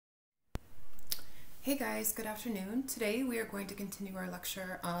Hey guys, good afternoon. Today we are going to continue our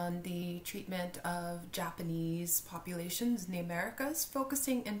lecture on the treatment of Japanese populations in the Americas,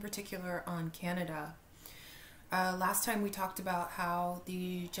 focusing in particular on Canada. Last time we talked about how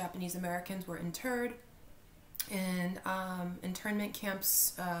the Japanese Americans were interred in internment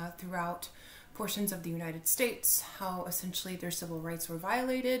camps throughout portions of the United States, how essentially their civil rights were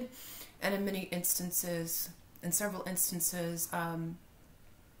violated, and in several instances,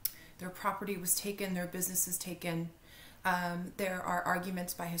 their property was taken, their businesses taken. There are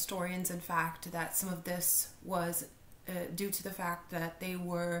arguments by historians, in fact, that some of this was due to the fact that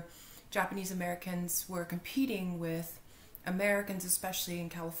Japanese Americans were competing with Americans, especially in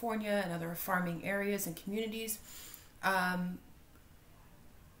California and other farming areas and communities.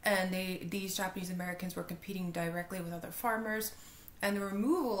 These Japanese Americans were competing directly with other farmers, and the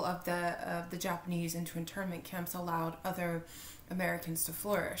removal of the Japanese into internment camps allowed other Americans to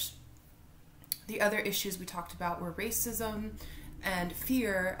flourish. The other issues we talked about were racism and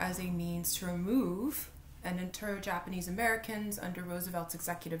fear as a means to remove and inter Japanese Americans under Roosevelt's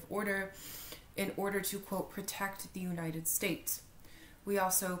executive order in order to, quote, protect the United States. We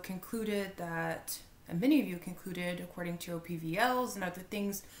also concluded that, and many of you concluded, according to OPVLs and other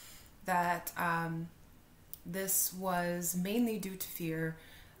things, that this was mainly due to fear,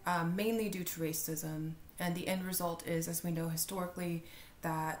 mainly due to racism, and the end result is, as we know historically,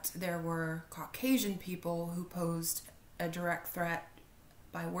 that there were Caucasian people who posed a direct threat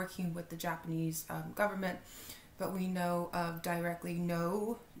by working with the Japanese government, but we know of directly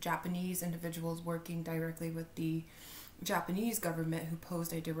no Japanese individuals working directly with the Japanese government who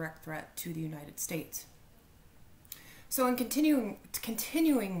posed a direct threat to the United States. So in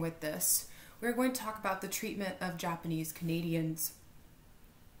continuing with this, we're going to talk about the treatment of Japanese Canadians.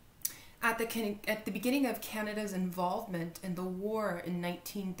 At the beginning of Canada's involvement in the war in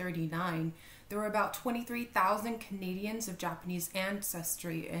 1939, there were about 23,000 Canadians of Japanese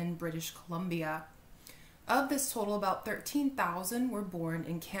ancestry in British Columbia. Of this total, about 13,000 were born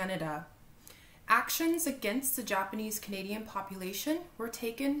in Canada. Actions against the Japanese Canadian population were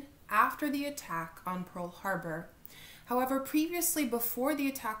taken after the attack on Pearl Harbor. However, previously, before the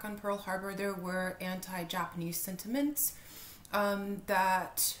attack on Pearl Harbor, there were anti-Japanese sentiments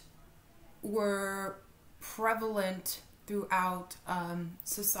that were prevalent throughout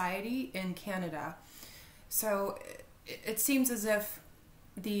society in Canada. So it seems as if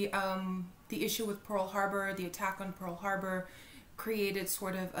the issue with Pearl Harbor, the attack on Pearl Harbor, created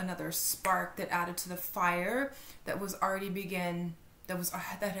sort of another spark that added to the fire that had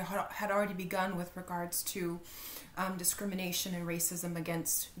already begun with regards to discrimination and racism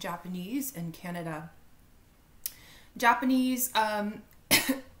against Japanese in Canada. Japanese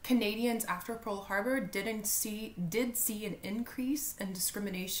Canadians after Pearl Harbor did see an increase in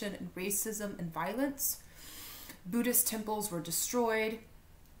discrimination and racism and violence. Buddhist temples were destroyed.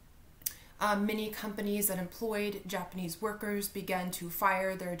 Many companies that employed Japanese workers began to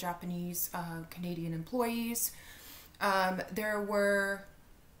fire their Japanese Canadian employees. There were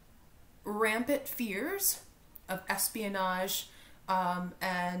rampant fears of espionage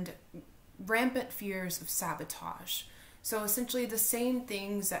and rampant fears of sabotage. So essentially the same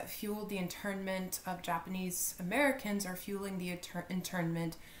things that fueled the internment of Japanese Americans are fueling the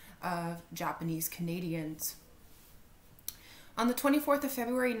internment of Japanese Canadians. On the 24th of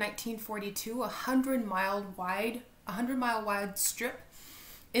February 1942, a 100-mile wide strip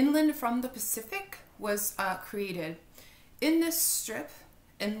inland from the Pacific was created. In this strip,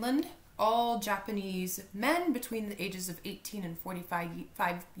 inland, all Japanese men between the ages of 18 and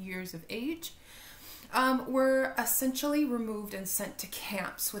 45 years of age were essentially removed and sent to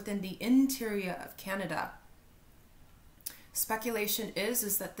camps within the interior of Canada. Speculation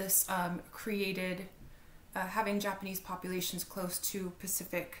is that this created having Japanese populations close to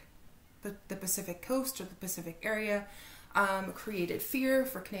the Pacific coast or the Pacific area created fear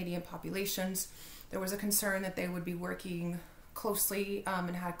for Canadian populations. There was a concern that they would be working closely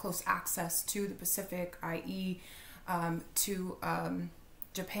and had close access to the Pacific, i.e. to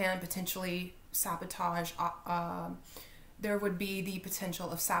Japan, potentially sabotage. There would be the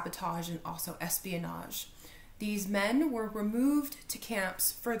potential of sabotage and also espionage. These men were removed to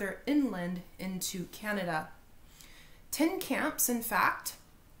camps further inland into Canada. 10 camps, in fact,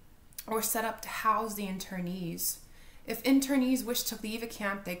 were set up to house the internees. If internees wished to leave a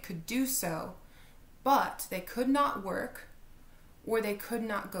camp, they could do so, but they could not work or they could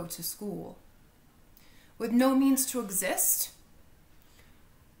not go to school. With no means to exist,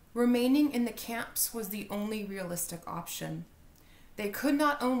 remaining in the camps was the only realistic option. They could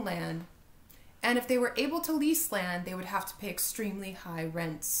not own land, and if they were able to lease land, they would have to pay extremely high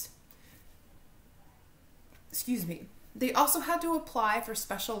rents. excuse me, they also had to apply for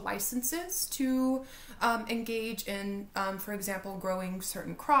special licenses to engage in, for example, growing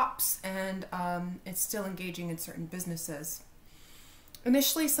certain crops, and it's still engaging in certain businesses.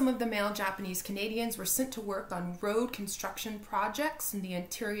 Initially, some of the male Japanese Canadians were sent to work on road construction projects in the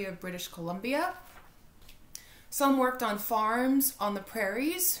interior of British Columbia. Some worked on farms on the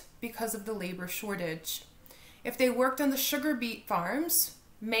prairies because of the labor shortage. If they worked on the sugar beet farms,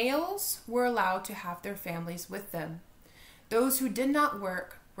 males were allowed to have their families with them. Those who did not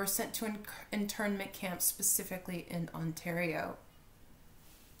work were sent to internment camps, specifically in Ontario.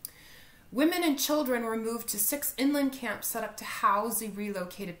 Women and children were moved to 6 inland camps set up to house the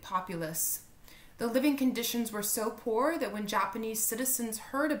relocated populace. The living conditions were so poor that when Japanese citizens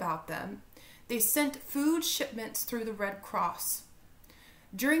heard about them, they sent food shipments through the Red Cross.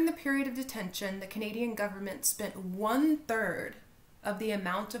 During the period of detention, the Canadian government spent 1/3 of the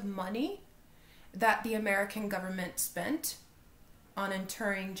amount of money that the American government spent on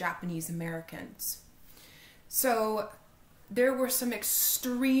interring Japanese Americans. So there were some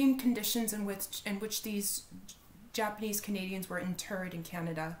extreme conditions in which these Japanese Canadians were interred in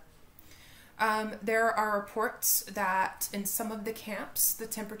Canada. There are reports that in some of the camps, the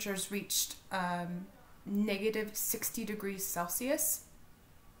temperatures reached negative 60 degrees Celsius.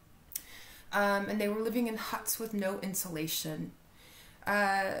 And they were living in huts with no insulation.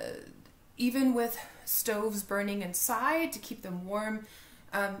 Even with stoves burning inside to keep them warm,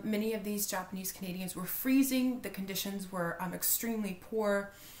 many of these Japanese Canadians were freezing. The conditions were extremely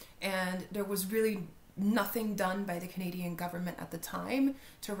poor, and there was really nothing done by the Canadian government at the time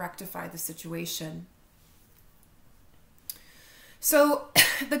to rectify the situation. So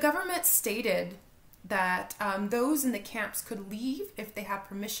the government stated that those in the camps could leave if they had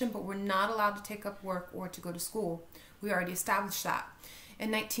permission, but were not allowed to take up work or to go to school. We already established that. In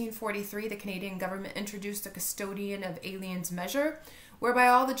 1943, the Canadian government introduced a custodian of aliens measure, whereby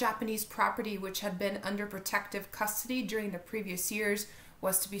all the Japanese property which had been under protective custody during the previous years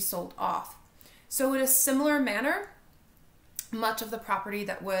was to be sold off. So in a similar manner, much of the property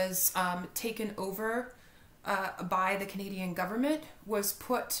that was taken over by the Canadian government was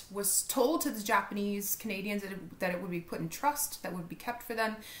told to the Japanese Canadians that it would be put in trust, that would be kept for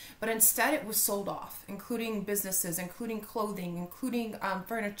them, but instead it was sold off, including businesses, including clothing, including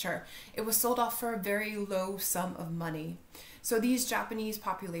furniture. It was sold off for a very low sum of money. So these Japanese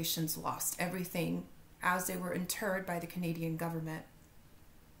populations lost everything as they were interred by the Canadian government.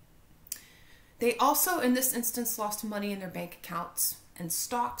 They also, in this instance, lost money in their bank accounts, and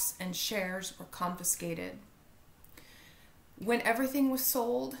stocks and shares were confiscated. When everything was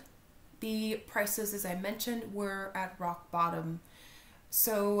sold, the prices, as I mentioned, were at rock bottom.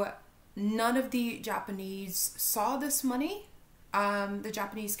 So none of the Japanese saw this money. The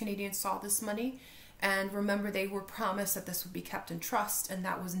Japanese Canadians saw this money. And remember, they were promised that this would be kept in trust, and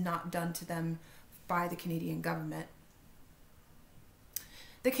that was not done to them by the Canadian government.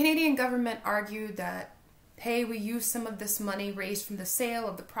 The Canadian government argued that, hey, we used some of this money raised from the sale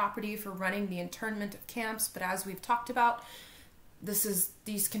of the property for running the internment of camps, but as we've talked about,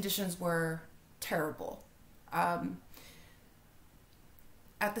 these conditions were terrible. At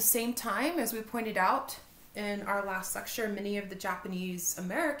the same time, as we pointed out in our last lecture, many of the Japanese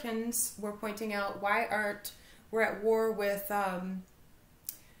Americans were pointing out, we're at war with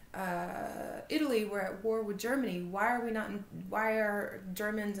Italy, we're at war with Germany. Why are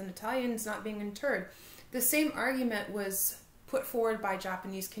Germans and Italians not being interred? The same argument was put forward by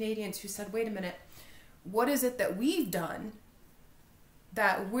Japanese Canadians who said, wait a minute, what is it that we've done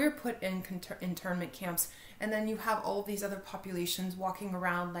that we're put in internment camps, and then you have all of these other populations walking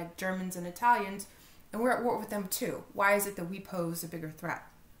around like Germans and Italians, and we're at war with them too? Why is it that we pose a bigger threat?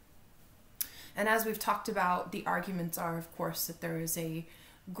 And as we've talked about, the arguments are, of course, that there has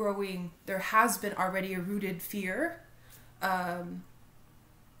been already a rooted fear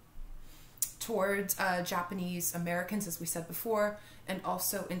towards Japanese Americans, as we said before, and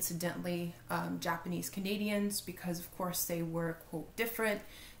also incidentally Japanese Canadians, because of course they were, quote, different.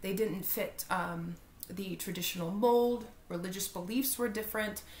 They didn't fit the traditional mold. Religious beliefs were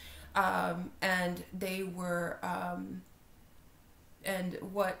different, and they were and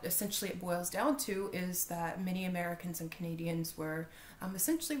what essentially it boils down to is that many Americans and Canadians were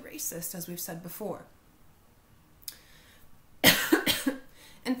essentially racist, as we've said before.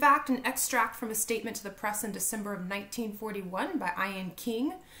 In fact, an extract from a statement to the press in December of 1941 by Ian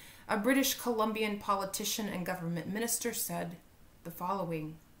King, a British Columbian politician and government minister, said the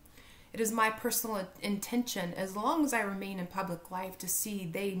following: "It is my personal intention, as long as I remain in public life, to see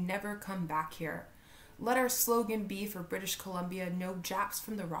they never come back here. Let our slogan be for British Columbia, no Japs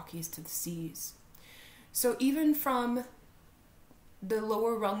from the Rockies to the seas." So even from the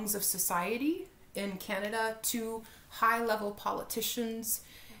lower rungs of society in Canada to high-level politicians,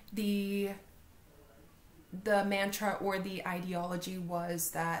 the mantra or the ideology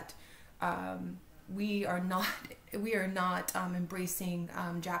was that we are not embracing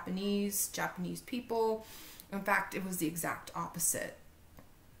Japanese people. In fact, it was the exact opposite.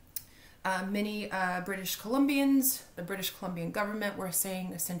 Many British Columbians, the British Columbian government, were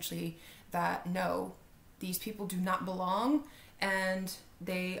saying essentially that no, these people do not belong and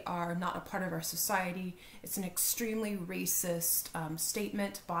they are not a part of our society. It's an extremely racist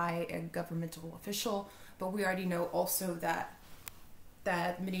statement by a governmental official, but we already know also that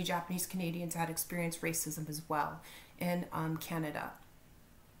many Japanese Canadians had experienced racism as well in Canada.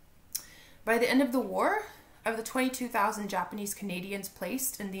 By the end of the war, of the 22,000 Japanese Canadians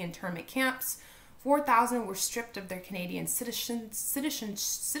placed in the internment camps, 4,000 were stripped of their Canadian citizenship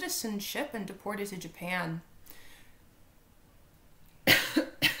and deported to Japan.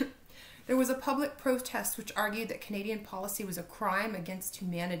 There was a public protest which argued that Canadian policy was a crime against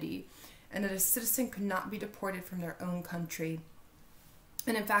humanity and that a citizen could not be deported from their own country.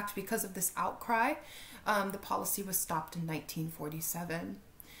 And in fact, because of this outcry, the policy was stopped in 1947.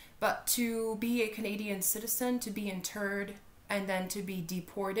 But to be a Canadian citizen, to be interred, and then to be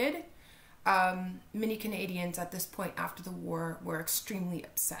deported, many Canadians at this point after the war were extremely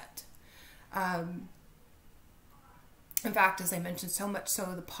upset. In fact, as I mentioned, so much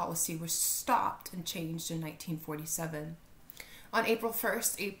so the policy was stopped and changed in 1947. On April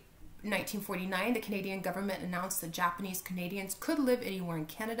 1st, 1949, the Canadian government announced that Japanese Canadians could live anywhere in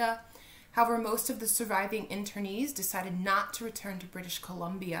Canada. However, most of the surviving internees decided not to return to British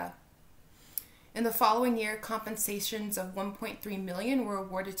Columbia. In the following year, compensations of $1.3 million were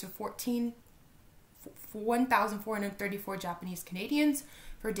awarded to 1,434 Japanese Canadians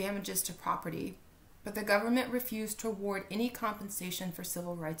for damages to property, but the government refused to award any compensation for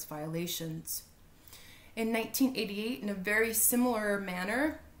civil rights violations. In 1988, in a very similar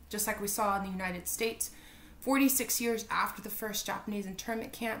manner, just like we saw in the United States, 46 years after the first Japanese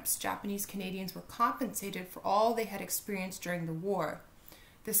internment camps, Japanese Canadians were compensated for all they had experienced during the war.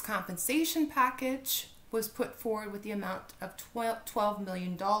 This compensation package was put forward with the amount of $12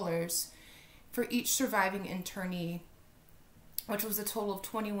 million for each surviving internee, which was a total of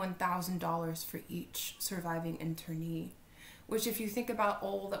 $21,000 for each surviving internee. Which, if you think about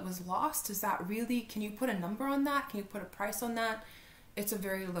all that was lost, is that really, can you put a number on that? Can you put a price on that? It's a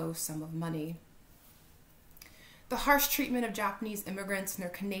very low sum of money. The harsh treatment of Japanese immigrants and their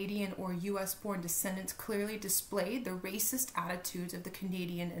Canadian or U.S.-born descendants clearly displayed the racist attitudes of the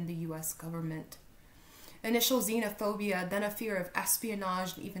Canadian and the U.S. government. Initial xenophobia, then a fear of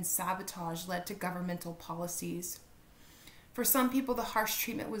espionage and even sabotage led to governmental policies. For some people, the harsh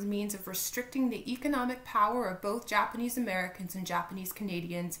treatment was means of restricting the economic power of both Japanese Americans and Japanese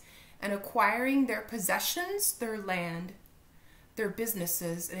Canadians and acquiring their possessions, their land, their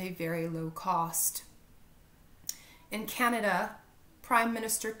businesses at a very low cost. In Canada, Prime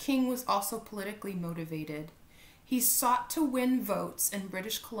Minister King was also politically motivated. He sought to win votes in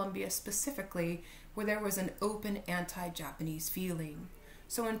British Columbia specifically, where there was an open anti-Japanese feeling.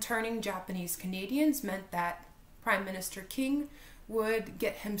 So interning Japanese Canadians meant that Prime Minister King would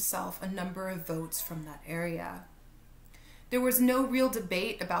get himself a number of votes from that area. There was no real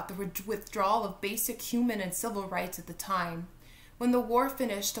debate about the withdrawal of basic human and civil rights at the time. When the war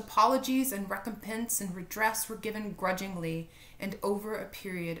finished, apologies and recompense and redress were given grudgingly and over a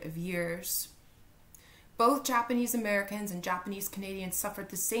period of years. Both Japanese Americans and Japanese Canadians suffered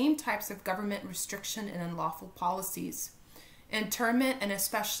the same types of government restriction and unlawful policies. Internment, and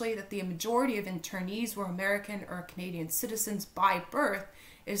especially that the majority of internees were American or Canadian citizens by birth,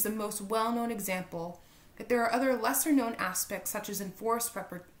 is the most well-known example. But there are other lesser-known aspects such as enforced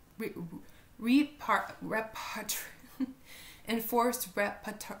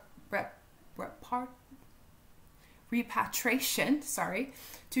repatriation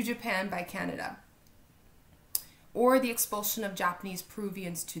to Japan by Canada, or the expulsion of Japanese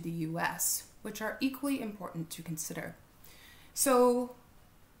Peruvians to the U.S., which are equally important to consider. So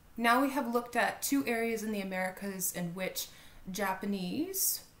now we have looked at two areas in the Americas in which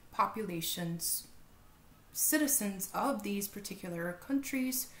Japanese populations, citizens of these particular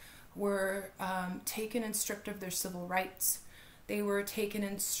countries, were taken and stripped of their civil rights. They were taken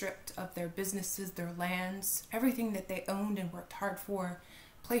and stripped of their businesses, their lands, everything that they owned and worked hard for,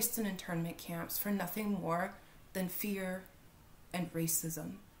 placed in internment camps for nothing more than fear and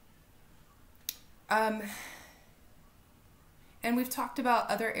racism. And we've talked about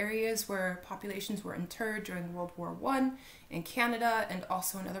other areas where populations were interred during World War I in Canada and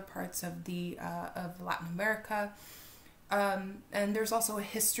also in other parts of of Latin America. And there's also a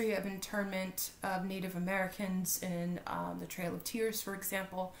history of internment of Native Americans in the Trail of Tears, for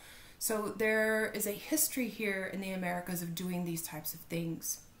example. So there is a history here in the Americas of doing these types of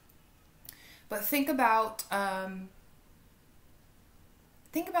things. But think about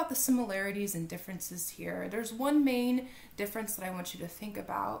the similarities and differences here. There's one main difference that I want you to think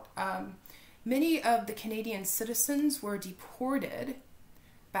about. Many of the Canadian citizens were deported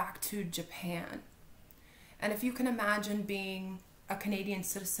back to Japan. And if you can imagine being a Canadian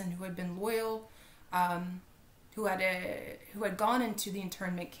citizen who had been loyal, who had gone into the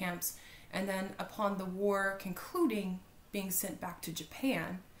internment camps, and then upon the war concluding, being sent back to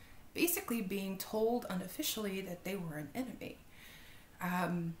Japan, basically being told unofficially that they were an enemy.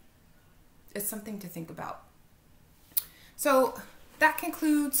 It's something to think about. So that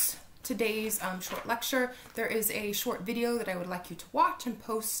concludes today's short lecture. There is a short video that I would like you to watch and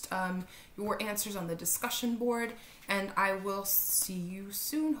post your answers on the discussion board, and I will see you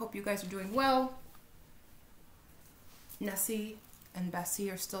soon. Hope you guys are doing well. Nessie and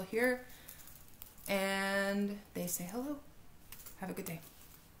Bessie are still here, and they say hello. Have a good day.